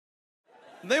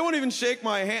They won't even shake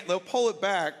my hand. They'll pull it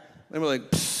back. They were like,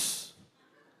 "Psst,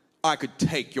 I could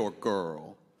take your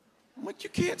girl." I'm like, you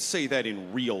can't say that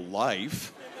in real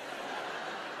life.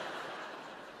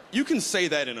 You can say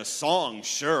that in a song,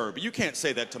 sure, but you can't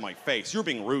say that to my face. You're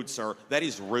being rude, sir. That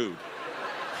is rude.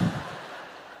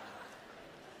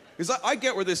 Because I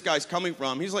get where this guy's coming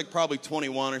from. He's like probably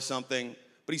 21 or something,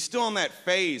 but he's still on that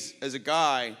phase as a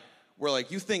guy where like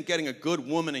you think getting a good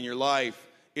woman in your life,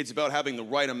 it's about having the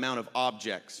right amount of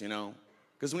objects, you know?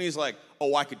 Because when he's like,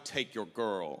 oh, I could take your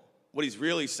girl, what he's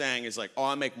really saying is like, oh,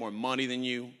 I make more money than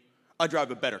you. I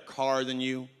drive a better car than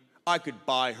you. I could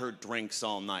buy her drinks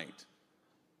all night.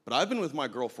 But I've been with my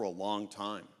girl for a long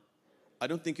time. I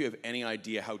don't think you have any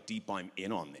idea how deep I'm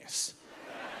in on this.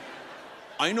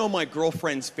 I know my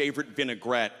girlfriend's favorite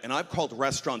vinaigrette, and I've called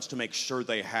restaurants to make sure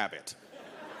they have it.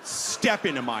 Step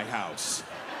into my house.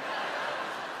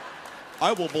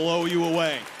 I will blow you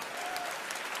away.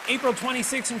 April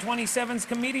 26 and 27th,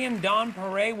 comedian Dom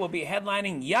Pare will be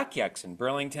headlining Yuk Yuks in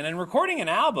Burlington and recording an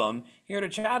album. Here to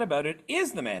chat about it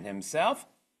is the man himself,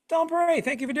 Dom Pare.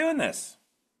 Thank you for doing this.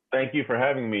 Thank you for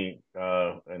having me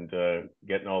and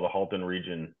getting all the Halton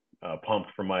region pumped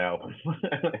for my album.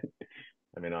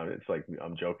 I mean, it's like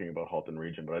I'm joking about Halton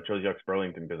region, but I chose Yuks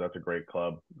Burlington because that's a great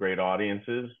club, great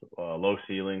audiences, low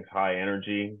ceilings, high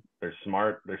energy. They're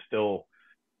smart. They're still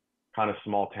kind of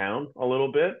small town a little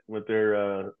bit with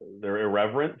their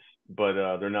irreverence, but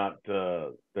they're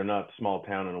not small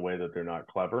town in a way that they're not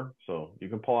clever. So you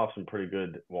can pull off some pretty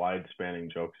good wide spanning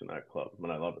jokes in that club,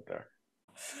 and I love it there.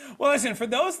 Well, listen, for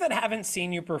those that haven't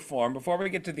seen you perform, before we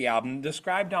get to the album,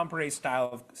 describe Dom Pare's style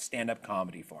of stand-up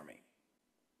comedy for me.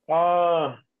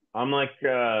 I'm like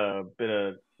a bit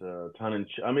of I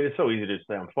mean, it's so easy to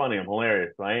say I'm funny, I'm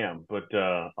hilarious, I am, but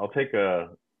I'll take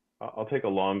a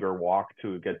longer walk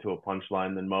to get to a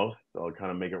punchline than most. I'll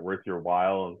kind of make it worth your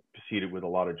while and proceed it with a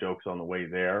lot of jokes on the way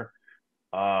there.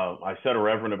 I said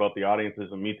irreverent about the audiences,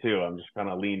 and me too. I'm just kind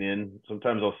of lean in.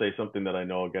 Sometimes I'll say something that I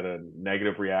know will get a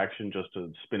negative reaction just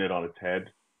to spin it on its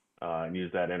head and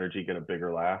use that energy, get a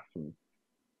bigger laugh. And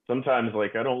sometimes,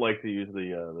 like, I don't like to use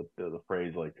the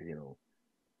phrase like, you know,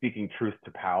 speaking truth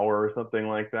to power or something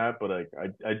like that, but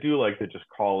I do like to just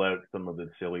call out some of the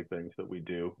silly things that we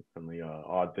do and the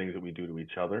odd things that we do to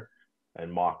each other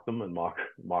and mock them and mock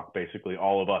basically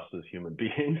all of us as human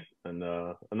beings. And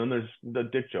then there's the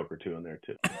dick joke or two in there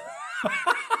too.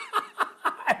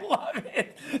 I love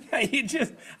it.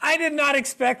 I did not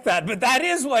expect that, but that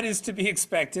is what is to be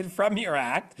expected from your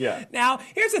act. Yeah. Now,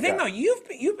 here's the thing, though.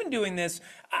 You've been doing this.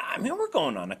 I mean, we're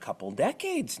going on a couple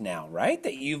decades now, right?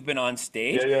 That you've been on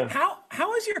stage. Yeah.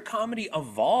 How has your comedy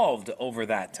evolved over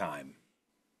that time?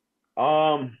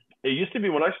 It used to be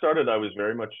when I started, I was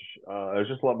very much, I was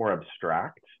just a lot more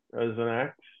abstract as an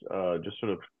act, just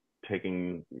sort of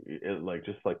taking it like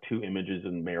two images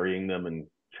and marrying them and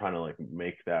trying to like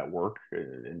make that work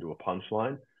into a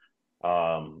punchline.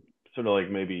 Sort of like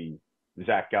maybe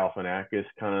Zach Galifianakis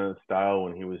kind of style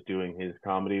when he was doing his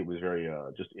comedy. It was very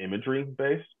just imagery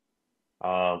based.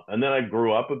 And then I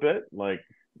grew up a bit, like,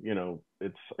 you know,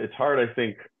 it's hard, I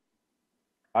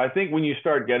think when you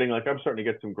start getting, like, I'm starting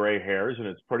to get some gray hairs, and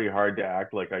it's pretty hard to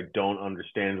act like I don't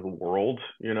understand the world,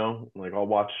 you know? Like, I'll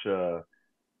watch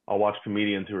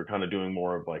comedians who are kind of doing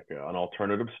more of like an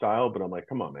alternative style, but I'm like,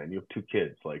 come on, man, you have 2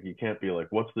 kids. Like, you can't be like,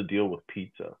 what's the deal with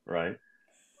pizza, right?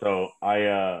 So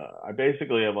I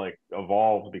basically have like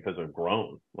evolved because I've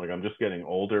grown. Like, I'm just getting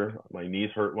older. My knees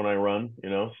hurt when I run, you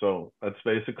know? So that's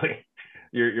basically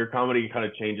your comedy kind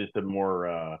of changes to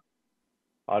more,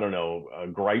 I don't know,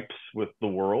 gripes with the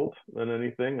world than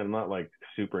anything. I'm not like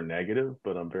super negative,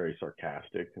 but I'm very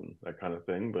sarcastic and that kind of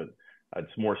thing. But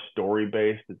it's more story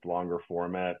based, it's longer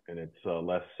format, and it's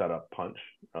less setup punch.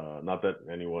 Not that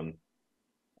anyone,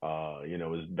 you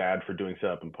know, is bad for doing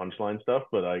setup and punchline stuff,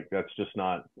 but that's just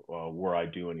not where I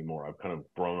do anymore. I've kind of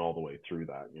grown all the way through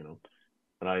that, you know.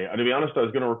 And to be honest, I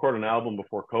was going to record an album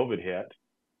before COVID hit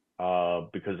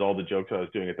because all the jokes I was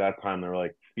doing at that time, they were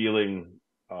like feeling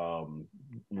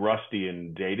rusty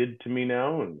and dated to me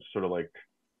now, and sort of like,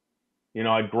 you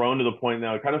know, I'd grown to the point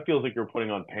now it kind of feels like you're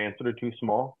putting on pants that are too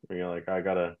small. You know, like I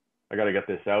gotta get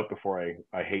this out before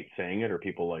I hate saying it, or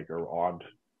people like are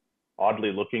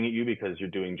oddly looking at you because you're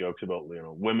doing jokes about, you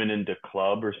know, women into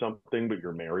club or something, but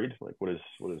you're married. Like, what is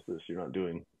this? You're not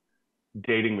doing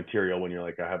dating material when you're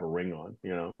like, I have a ring on,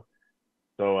 you know.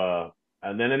 So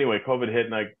and then anyway, COVID hit,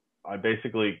 and I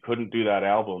basically couldn't do that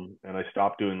album, and I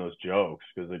stopped doing those jokes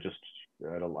because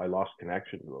I lost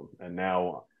connection to them. And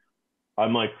now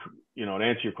I'm like, you know, to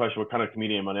answer your question, what kind of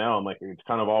comedian am I now? I'm like, it's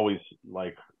kind of always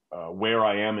like where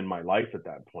I am in my life at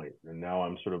that point. And now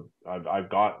I'm sort of, I've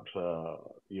got,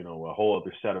 you know, a whole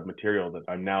other set of material that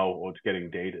I'm now, well, it's getting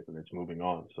dated and it's moving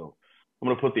on. So I'm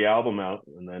going to put the album out,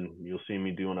 and then you'll see me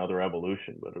do another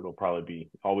evolution, but it'll probably be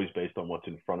always based on what's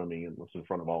in front of me and what's in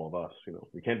front of all of us. You know,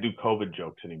 we can't do COVID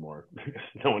jokes anymore because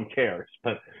no one cares,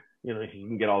 but you know, you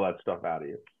can get all that stuff out of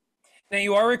you. Now,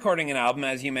 you are recording an album,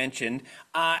 as you mentioned.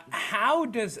 How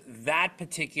does that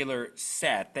particular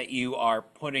set that you are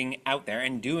putting out there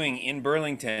and doing in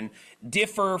Burlington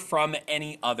differ from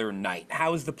any other night?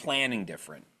 How is the planning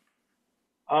different?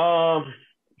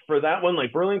 For that one,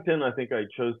 like Burlington, I think I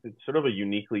chose it's sort of a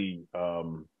uniquely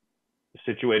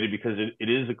situated because it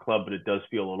is a club, but it does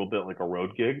feel a little bit like a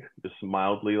road gig, just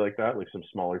mildly like that, like some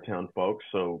smaller town folks.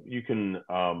 So you can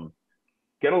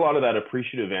get a lot of that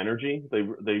appreciative energy. They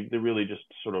really just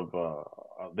sort of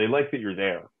they like that you're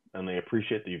there and they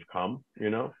appreciate that you've come, you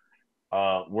know.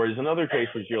 Whereas in other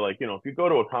cases, you're like, you know, if you go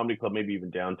to a comedy club, maybe even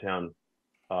downtown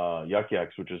Yuk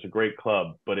Yuks, which is a great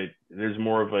club, but there's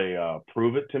more of a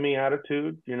prove it to me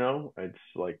attitude, you know. It's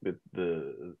like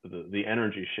the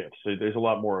energy shifts. So there's a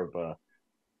lot more of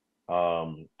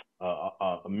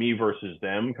a me versus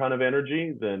them kind of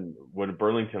energy than when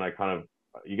Burlington. I kind of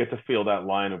you get to feel that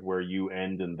line of where you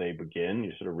end and they begin.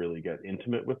 You sort of really get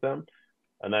intimate with them,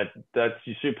 and that's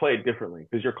you should play it differently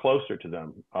because you're closer to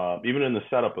them. Even in the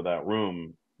setup of that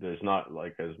room, there's not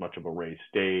like as much of a raised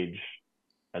stage,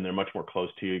 and they're much more close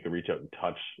to you. You can reach out and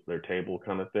touch their table,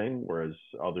 kind of thing. Whereas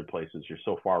other places, you're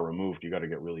so far removed, you got to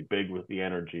get really big with the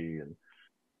energy, and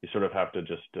you sort of have to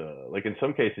just like in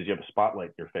some cases you have a spotlight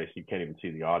in your face, you can't even see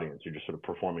the audience, you're just sort of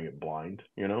performing it blind,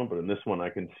 you know. But in this one I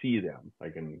can see them, I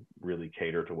can really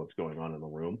cater to what's going on in the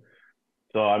room.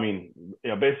 So I mean, you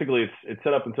know, basically it's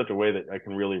set up in such a way that I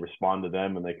can really respond to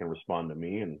them and they can respond to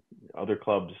me. And other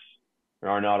clubs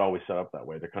are not always set up that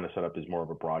way. They're kind of set up as more of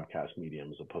a broadcast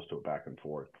medium as opposed to a back and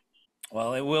forth.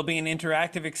 Well, it will be an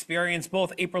interactive experience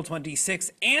both April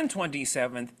 26th and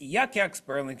 27th. Yuk Yuks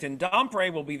Burlington. Dom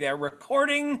Pare will be there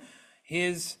recording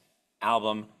his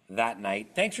album that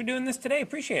night. Thanks for doing this today.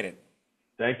 Appreciate it.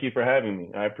 Thank you for having me.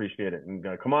 I appreciate it. And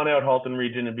come on out, Halton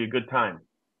region. It'd be a good time.